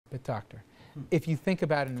But doctor, if you think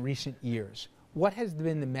about in recent years, what has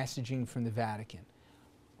been the messaging from the Vatican?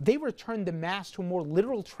 They returned the Mass to a more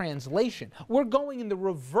literal translation. We're going in the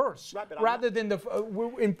reverse, right, rather than the,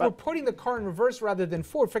 we're putting the car in reverse rather than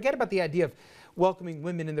forward. Forget about the idea of welcoming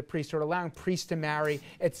women in the priesthood, allowing priests to marry,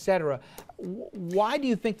 etc. Why do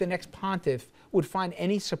you think the next pontiff would find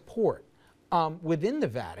any support within the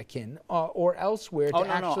Vatican or elsewhere to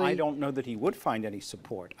actually... No, I don't know that he would find any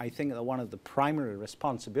support. I think that one of the primary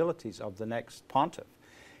responsibilities of the next pontiff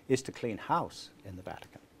is to clean house in the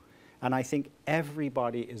Vatican. And I think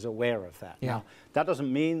everybody is aware of that. Yeah. Now, that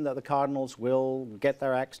doesn't mean that the cardinals will get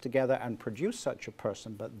their acts together and produce such a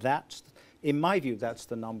person, but that's, in my view, that's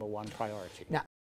the #1 priority. Now,